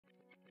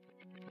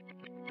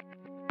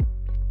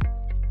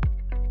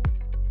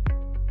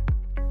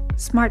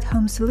Smart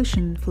home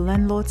solution for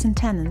landlords and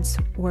tenants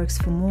works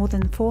for more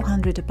than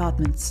 400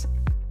 apartments.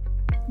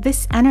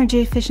 This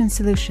energy-efficient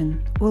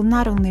solution will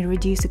not only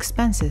reduce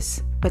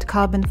expenses, but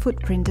carbon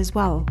footprint as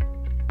well.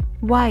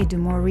 Why do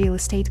more real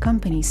estate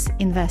companies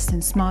invest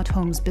in smart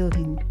homes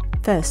building?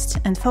 First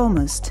and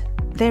foremost,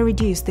 they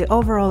reduce the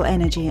overall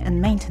energy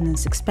and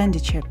maintenance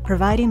expenditure,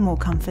 providing more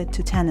comfort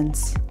to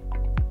tenants.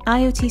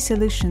 IoT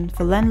solution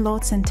for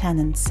landlords and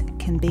tenants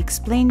can be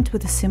explained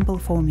with a simple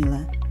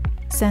formula.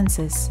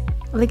 Sensors,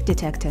 leak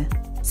detector,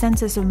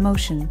 sensors of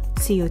motion,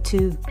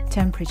 CO2,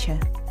 temperature,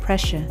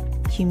 pressure,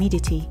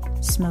 humidity,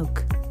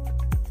 smoke.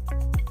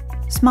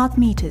 Smart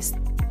meters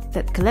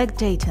that collect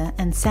data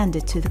and send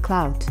it to the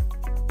cloud.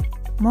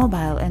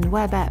 Mobile and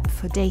web app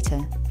for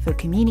data, for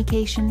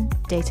communication,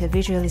 data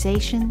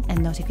visualization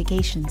and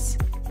notifications.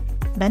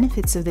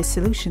 Benefits of this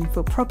solution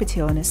for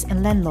property owners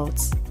and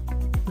landlords.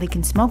 Leak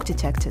and smoke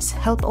detectors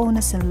help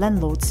owners and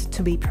landlords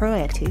to be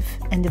proactive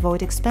and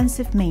avoid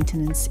expensive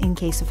maintenance in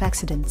case of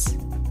accidents.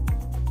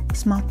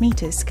 Smart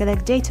meters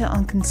collect data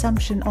on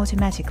consumption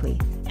automatically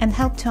and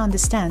help to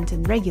understand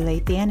and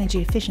regulate the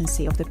energy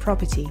efficiency of the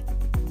property.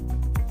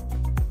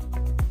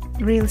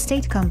 Real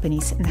estate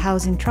companies and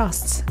housing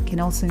trusts can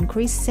also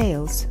increase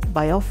sales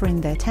by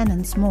offering their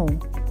tenants more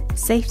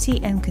safety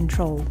and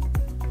control,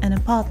 an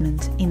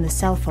apartment in the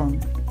cell phone.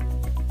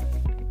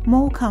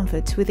 More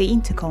comfort with the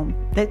intercom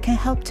that can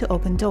help to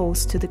open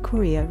doors to the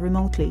courier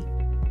remotely.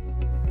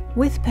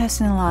 With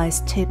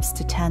personalized tips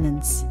to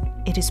tenants,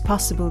 it is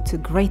possible to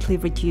greatly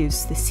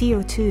reduce the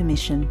CO2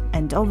 emission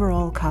and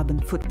overall carbon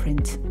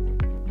footprint.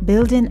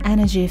 Building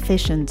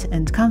energy-efficient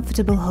and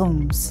comfortable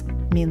homes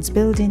means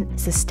building a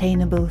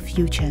sustainable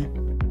future.